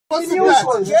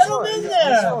Get him in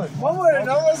there. One way or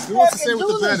another, let's fucking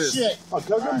do this shit. Oh,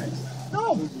 cook him?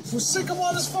 No, we're sick him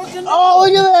on his fucking. Oh,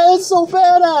 look at that! It's so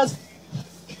badass.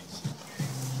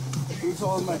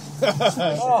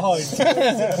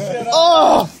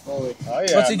 Oh,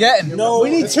 yeah. What's he getting? No, we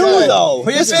need two though.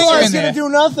 Put your this finger is in there. gonna do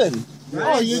nothing.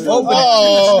 Oh, you do Open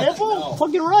it. Nipple?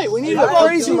 Fucking right. We need a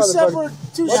crazy Two separate.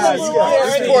 This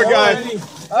poor guy.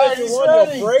 Alright, he's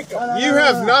ready. You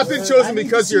have not been chosen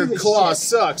because your claw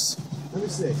sucks. Let me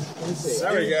see.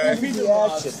 Sorry, guy. Give me the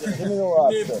action. Give me the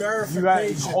lobster. You got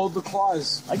to hold the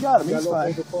claws. I got him. He's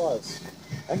fine.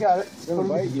 I got it. It's gonna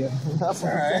bite you.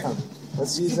 Alright.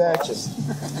 Let's see his action.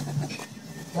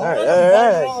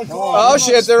 Alright. Oh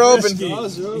shit, they're open.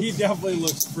 He definitely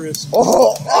looks frisky.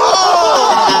 Oh!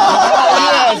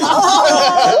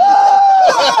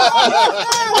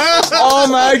 Oh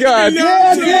my god.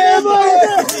 Yeah,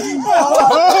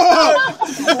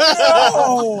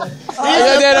 I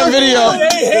got that on video.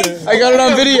 I got it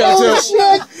on video too.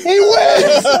 shit! He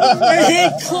wins!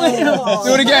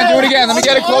 Do it again. Let me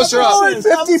get it closer up.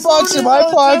 $50 in my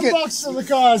pocket. $10 in the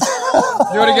cars.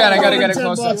 Do it again, I gotta get it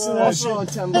closer.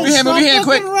 Move your hand,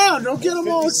 quick. Around. Don't get him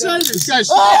all excited. This guy's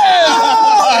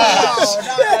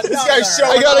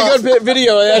I got a good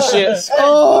video of that shit.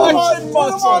 Put him on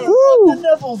the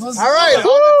nipples. all right, on the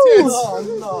tits.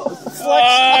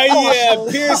 Yeah,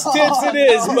 Pierce tips it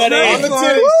is, buddy. On the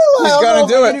titties. He's gonna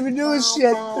do I it. can't even do this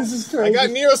shit. This is crazy. I got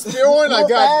Neosporin, I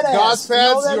got gauze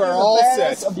pads, you are all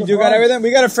set. You do got everything? We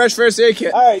got a fresh first aid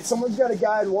kit. Alright, someone's got to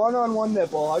guide one on one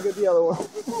nipple. I'll get the other one.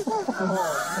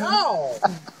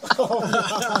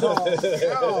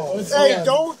 Hey,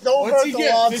 don't hurt the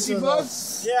lobster.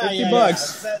 $50? Yeah,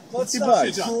 $50.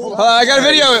 $50. Hold on, I got a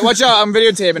video of it. Watch out, I'm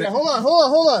videotaping it. Hold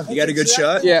on. You got a good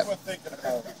shot? Yeah.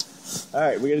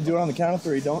 Alright, we got to do it on the count of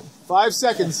 3, don't? 5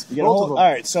 seconds. You gotta hold,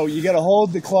 alright, so you got to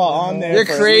hold the claw on there. You're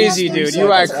crazy, dude.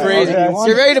 You are crazy.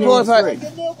 You're ready to pull it apart.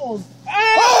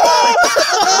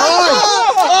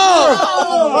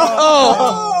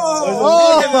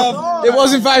 Oh! It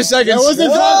wasn't 5 seconds. That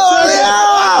wasn't 5 seconds.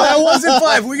 That wasn't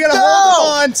 5. We got to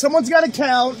hold it on. Someone's got to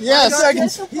count. Yes. 5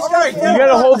 seconds. You got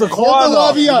to hold the claw. Hold the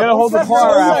lobby up. You got to hold the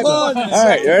claw around.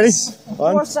 Alright, you ready? 1,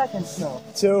 4 seconds, no.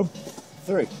 2,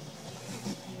 3.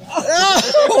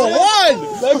 One.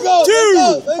 Let's go.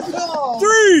 2,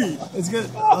 3. It's good.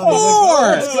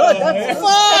 4. It's good. Let's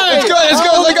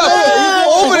go. Let go.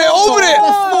 Open it. Oh!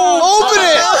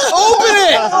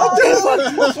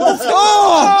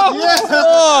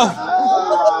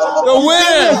 The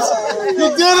winner.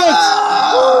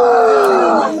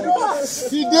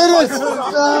 He did it.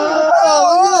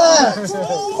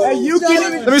 Hey, you can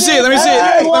even. Let me see. Hey,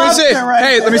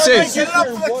 let me see. Get it up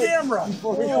for the camera.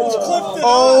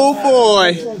 Oh boy.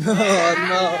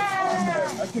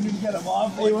 I couldn't even get him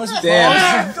off.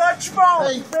 Damn. Dutch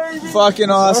phone, baby.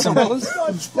 Fucking awesome. No, he was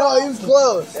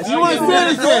close. You want to say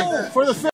anything for the